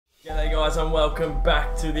guys, and welcome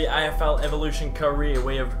back to the AFL Evolution career.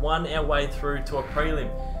 We have won our way through to a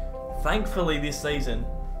prelim. Thankfully this season,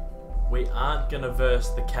 we aren't going to verse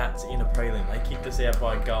the Cats in a prelim. They kicked us out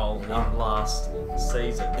by a goal in last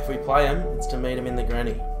season. If we play them, it's to meet them in the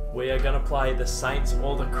granny. We are going to play the Saints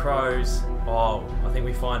or the Crows. Oh, I think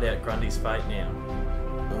we find out Grundy's fate now.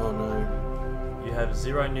 Oh no. You have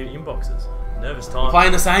 0 new inboxes. Nervous time. We're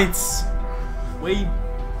playing the Saints. So we're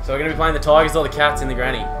going to be playing the Tigers or the Cats in the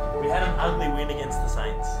granny. We had an ugly win against the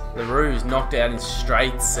Saints. The Roos knocked out in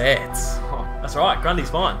straight sets. Oh, that's right,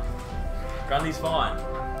 Grundy's fine. Grundy's fine.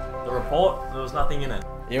 The report, there was nothing in it.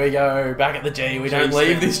 Here we go, back at the G. We don't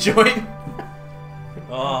leave this joint.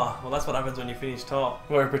 Oh, well that's what happens when you finish top.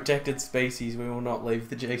 We're a protected species. We will not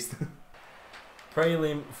leave the G's.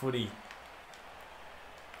 Prelim footy.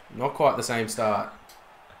 Not quite the same start.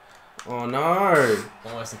 Oh no.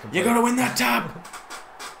 Almost a complete... You gotta win that tab.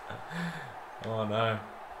 Oh no.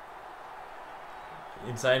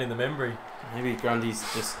 Insane in the memory. Maybe Grundy's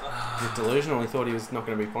just delusional. He thought he was not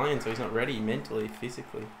going to be playing, so he's not ready mentally,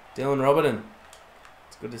 physically. Dylan Robertson.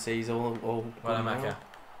 It's good to see he's all well done, Macca.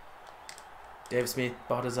 Dev Smith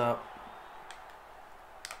butters up.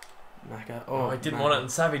 Macca. Oh, he didn't want it, and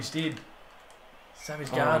Savage did. Savage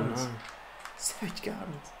Gardens. No. Savage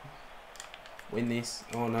Gardens. Win this.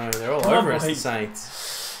 Oh no, they're all over us, the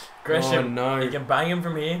Saints. Gresham. Oh no. You can bang him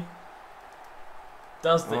from here.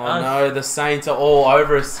 Does the no, the Saints are all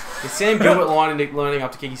over us. Is Sam Gilbert lining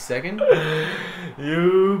up to kick his second?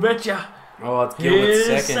 You betcha. Oh, it's Gilbert's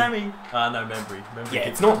Here's second. Sammy. No, Membry. Yeah,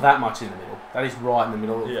 it's not that much in the middle. That is right in the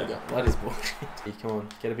middle of the Yeah. figure. That is bullshit. Come on,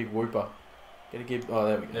 get a big whooper. Get a give. Oh,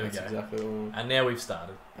 there we go. There we That's go. exactly what we want. And now we've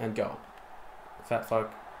started. And goal. Fat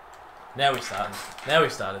folk. Now we've started. Now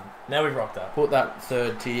we've started. Now we've rocked up. Put that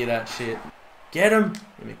third tier, that shit. Get him!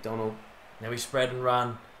 MacDonald. Now we spread and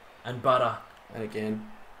run. And butter. And again.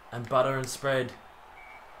 And butter and spread.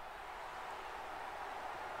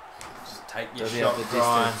 Just take your Does he shot have the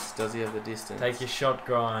grind. distance? Does he have the distance? Take your shot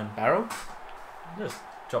grind. Barrel? Just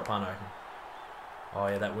chop punt open. Oh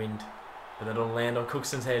yeah, that wind. But that'll land on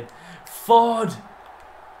Cookson's head. Ford!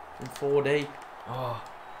 From 4 deep. Oh.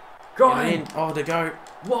 Get Grind! in. Oh, to go.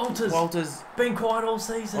 Walters! Been quiet all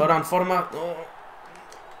season. Well done, Fodema. Oh.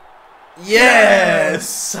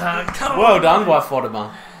 Yes! Come on. Well done by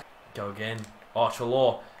Fodema. Go again. Oh,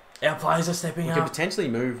 Trelaw. Our players are stepping We up. could potentially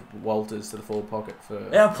move Walters to the forward pocket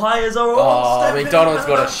for... Our players are all stepping MacDonald's up.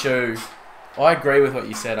 got a shoe. I agree with what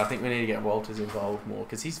you said. I think we need to get Walters involved more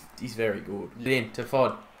because he's very good. Get in to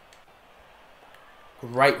Fod.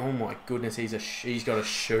 Great. Oh my goodness, he's got a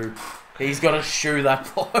shoe. He's got a shoe, that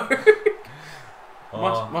bloke.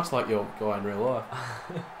 Much like your guy in real life.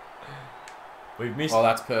 We've missed. Oh,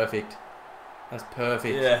 that's perfect. That's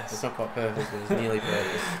perfect. Yes. It's not quite perfect, but it's nearly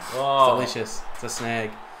perfect. Oh. It's delicious. It's a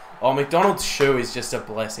snag. Oh, MacDonald's shoe is just a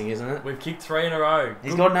blessing, isn't it? We've kicked 3 in a row.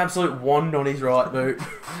 He's got an absolute wand on his right boot.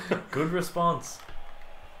 Good response.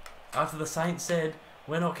 After the Saints said,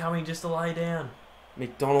 we're not coming just to lay down.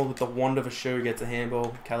 MacDonald with the wand of a shoe gets a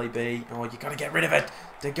handball. Kelly B. Oh, you got to get rid of it.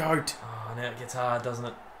 The goat. Oh, now it gets hard, doesn't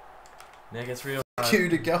it? Now it gets real hard. Q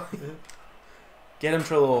to go. Get him,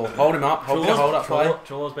 Trelaw. Hold him up. Hold up play.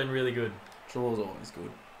 Trelaw's been really good. Trelaw's always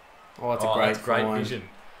good. Oh, that's a great great vision.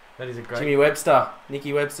 That is a great... Jimmy Webster.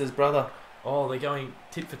 Nicky Webster's brother. Oh, they're going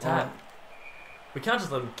tit for tat. Oh. We can't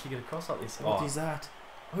just let them kick it across like this. What is that?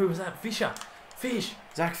 Who was that? Fisher. Fish.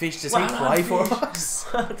 Zach Fish. Does he play for us?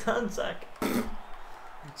 Well done, Zach.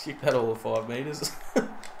 Kick that all of 5 metres.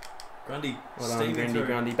 Grundy. Well done,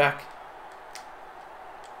 Grundy. Back.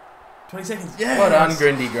 20 seconds. Yes. Well done,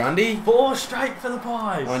 Grundy. 4 straight for the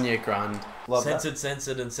Pies. On your Grund. Love censored, that.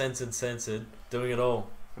 censored, and censored. Doing it all.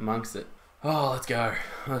 Amongst it. Oh, let's go.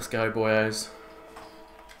 Let's go, boyos.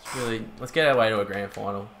 Let's get our way to a grand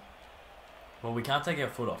final. Well, we can't take our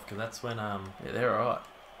foot off because that's when Yeah, they're alright.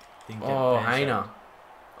 Oh, Hayner.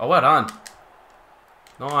 Oh, well done.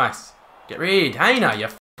 Nice. Get rid. Hayner, you're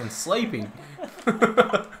f***ing sleeping.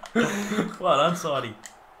 Well done, Sidey.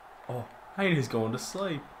 Oh, Hayner's gone to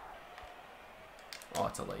sleep. Oh,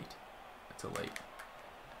 it's elite. It's elite.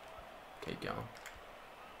 Keep going.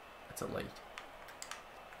 It's elite.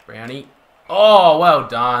 Brownie. Oh, well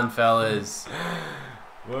done, fellas.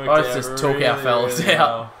 Both just took our fellas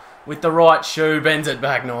out. With the right shoe, bends it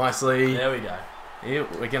back nicely. There we go. Yeah,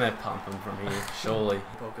 we're going to pump them from here, surely.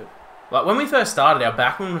 Like, when we first started, our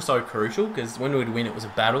backline was so crucial, because when we'd win, it was a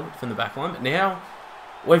battle from the backline. But now,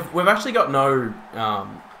 we've actually got no...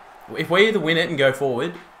 if we either win it and go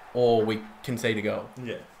forward, or we concede a goal.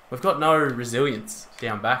 Yeah. We've got no resilience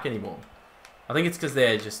down back anymore. I think it's because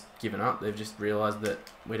they're just giving up. They've just realised that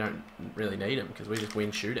we don't really need them, because we just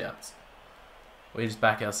win shootouts. We just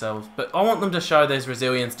back ourselves. But I want them to show there's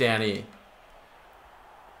resilience down here.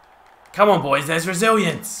 Come on, boys. There's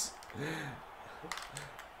resilience.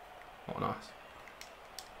 Oh, nice.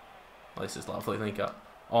 Oh, this is lovely. Link up.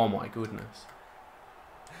 Oh, my goodness.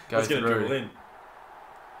 Go through.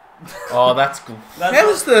 Oh, that's good. That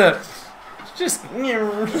was the... Just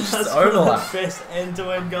overlap. The best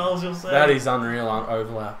end-to-end goals you'll see. That is unreal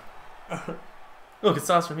overlap. Look, it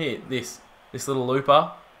starts from here. This little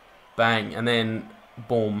looper. Bang. And then...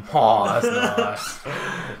 Boom. Oh, that's nice.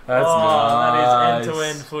 That's nice. That is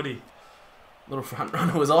end-to-end footy. Little front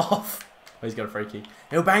runner was off. Oh, he's got a free kick.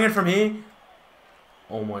 He'll bang it from here.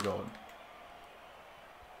 Oh my god.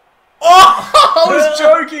 Oh! I was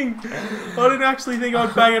joking. I didn't actually think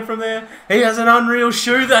I'd bang it from there. He has an unreal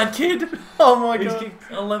shoe, that kid. Oh my god. He's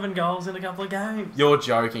kicked 11 goals in a couple of games. You're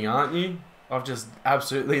joking, aren't you? I've just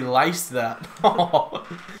absolutely laced that.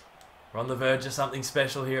 We're on the verge of something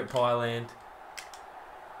special here at Pyland.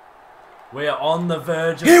 We are on the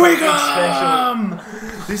verge of something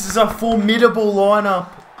special. This is a formidable lineup.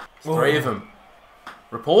 Three of them.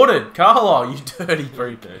 Reported. Carlisle, you dirty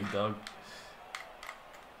freak. Dirty dog.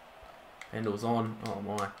 Pendle's on. Oh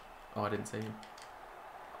my. Oh, I didn't see him.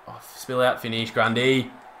 Oh, spill out finish, Grundy.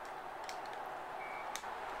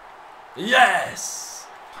 Yes!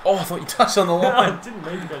 Oh, I thought you touched on the line. I didn't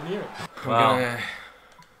mean to go near it. Wow.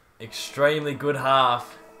 Extremely good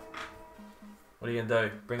half. What are you going to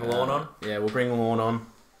do? Bring Lawn on? Yeah, we'll bring Lawn on.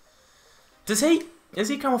 Has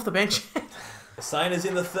he come off the bench yet? Saina's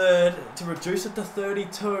in the third to reduce it to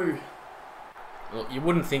 32. Well, you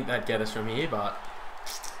wouldn't think that'd get us from here, but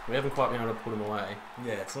we haven't quite been able to put him away.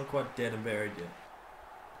 Yeah, it's not quite dead and buried yet.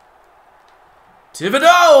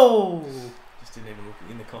 Thibodeau! Just didn't even look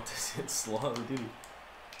in the contest yet slightly, did he?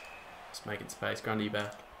 Just making space. Grundy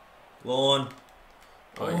back. Lawn.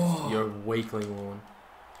 Oh, you're a weakling, Lawn.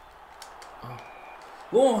 Oh.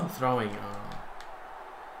 Lawn! Throwing.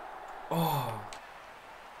 Oh.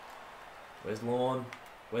 Where's Lawn?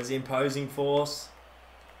 Where's the imposing force?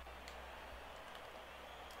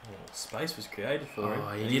 Oh, space was created for him.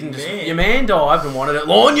 Oh, he didn't just... Your man dived and wanted it.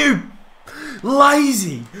 Lawn, you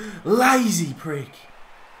lazy prick.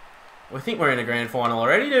 We think we're in a grand final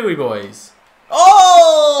already, do we, boys?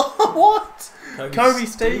 Oh! What? Kobe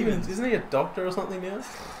Stevens. Isn't he a doctor or something now?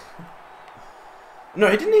 No,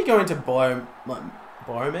 didn't he go into biomed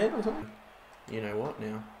or something? You know what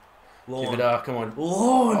now? Lawn. Come on.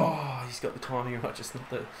 Lawn. Oh, he's got the timing right, just not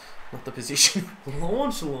the position.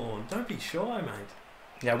 Launch Lawn. Don't be shy, mate.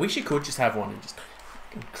 Yeah, I wish you could just have one and just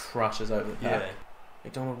crush us over the back. Yeah.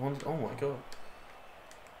 MacDonald wanted. Oh my god.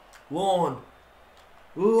 Lawn.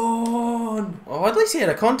 Lawn. Oh, at least he had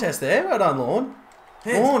a contest there. Well done, Lawn.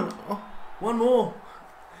 Lawn. Oh. One more.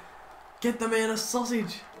 Get the man a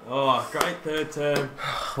sausage. Oh, great third term.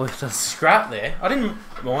 With a scrap there. I didn't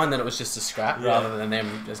mind that it was just a scrap rather than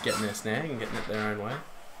them just getting their snag and getting it their own way.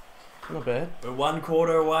 Not bad. We're 1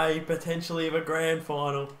 quarter away, potentially, of a grand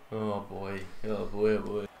final. Oh boy. Oh boy, oh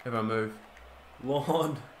boy. Everyone move.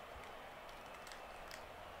 Lawn.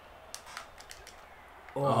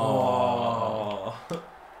 Oh.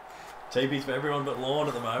 GP's for everyone but Lawn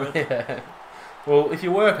at the moment. Yeah. Well, if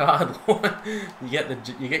you work hard, Lawn,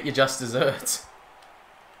 you get your just desserts.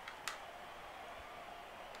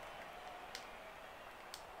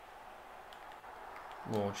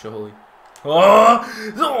 Lawn, surely. Oh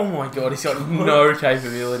my god, he's got no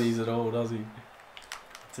capabilities at all, does he?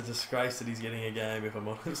 It's a disgrace that he's getting a game, if I'm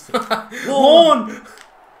honest. Lawn!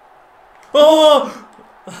 Oh!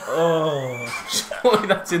 Oh! Surely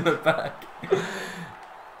that's in the back.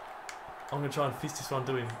 I'm going to try and fist this one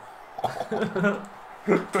to him. Oh, I thought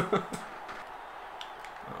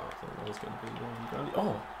that was going to be Lawn.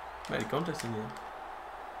 Oh, made a contest in there.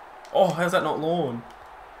 Oh, how's that not Lawn?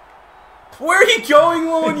 Where are you going,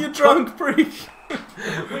 Lawn, you drunk prick?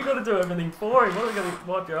 We've got to do everything for him. What are we going to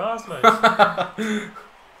wipe your ass, mate?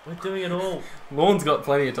 We're doing it all. Lawn's got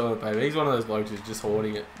plenty of toilet paper. He's one of those blokes who's just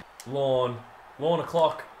hoarding it. Lawn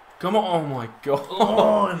o'clock. Come on. Oh my god.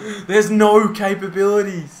 Lawn. There's no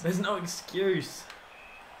capabilities. There's no excuse.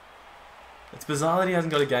 It's bizarre that he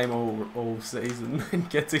hasn't got a game all season and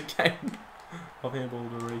gets a game of handball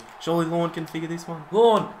to read. Surely Lawn can figure this one.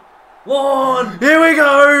 Lawn. Here we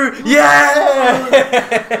go.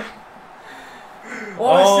 Yeah.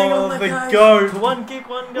 Icing on the cake. goat. One kick,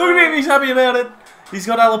 one goal. Look at him. He's happy about it. He's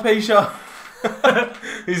got alopecia.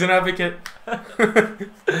 He's an advocate.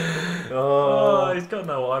 Oh, he's got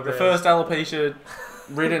no eyebrows. The first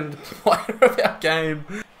alopecia-ridden player of our game.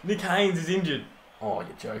 Nick Haynes is injured. Oh,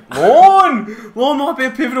 you're joking. Lawn! Lawn might be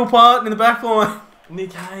a pivotal part in the back line.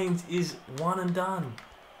 Nick Haynes is one and done.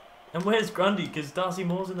 And where's Grundy? Because Darcy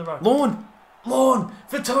Moore's in the ruck. Lawn! Lawn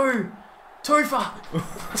for 2. 2 for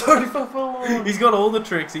 2 for Lawn. He's got all the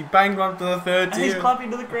tricks. He banged one for the third And tier. he's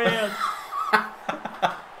clapping to the ground.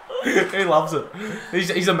 He loves it.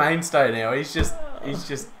 He's a mainstay now. He's just.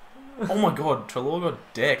 Oh my god, Treloar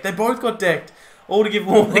got decked. They both got decked. All to give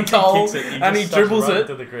Lawn the goal, and he dribbles it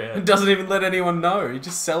and doesn't even let anyone know. He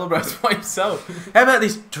just celebrates by himself. How about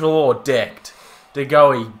this Treloar decked?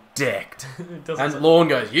 DeGoey decked. And Lawn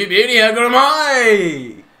goes, "You beauty, how good am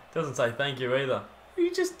I?" Doesn't say thank you either. He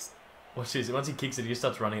just... Watch this. Once he kicks it, he just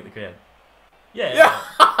starts running at the crowd. Yeah.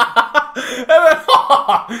 How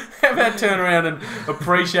about turn around and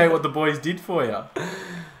appreciate what the boys did for you?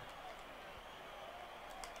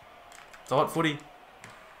 It's a hot footy.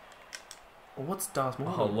 Oh, what's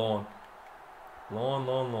Darth-Maul? Oh, Lawn.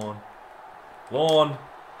 Lawn.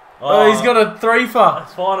 Oh, he's got a 3-for. A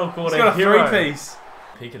final quarter. He's got a hero. 3-piece.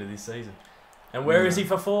 Pick it of this season. And where is he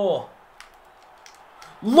for 4?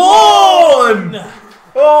 Lawn!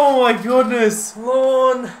 Oh my goodness.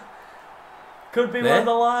 Lawn. Could be There? one of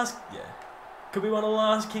the last. Yeah. Could be one of the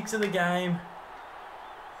last kicks of the game.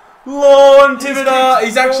 Lawn Thibodeau.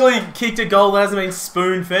 He's actually kicked a goal that hasn't been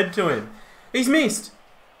spoon-fed to him. He's missed.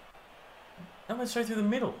 That went straight through the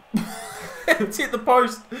middle. It's hit the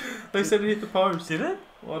post. They said it hit the post. Did it?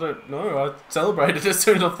 Well, I don't know. I celebrated as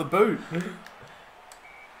soon as off the boot.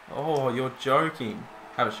 Oh, you're joking.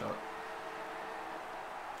 Have a shot.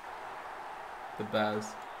 The Baz.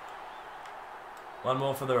 One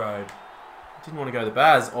more for the road. Didn't want to go the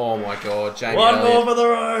Baz. Oh my god, Jamie One Elliott. more for the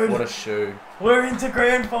road. What a shoe. We're into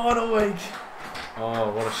grand final week.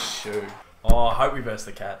 Oh, what a shoe. Oh, I hope we verse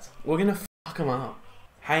the Cats. We're going to fuck him up.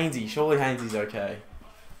 Hainsey. Surely Hainsey's okay.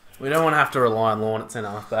 We don't want to have to rely on Lawn at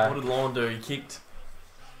centre-half back. What did Lawn do? He kicked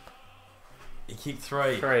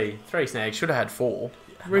 3. Three snags. Should have had 4.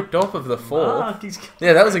 Ripped off of the 4. Mark, he's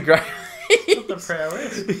Yeah, that was a great... got the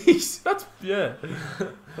prowess. That's... Yeah.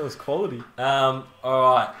 That was quality.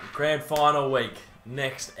 Alright, grand final week.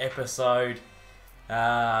 Next episode.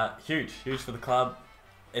 Huge for the club.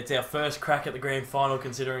 It's our first crack at the grand final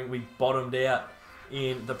considering we bottomed out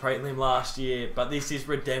in the Prelim last year. But this is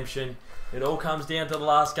redemption. It all comes down to the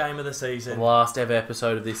last game of the season. The last ever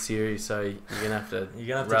episode of this series, so you're going to have to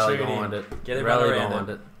rally tune behind in. it. Get everyone Rally around behind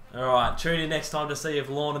it. Alright, tune in next time to see if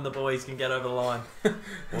Lawn and the boys can get over the line.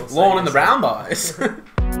 Lawn and the Brown Boys.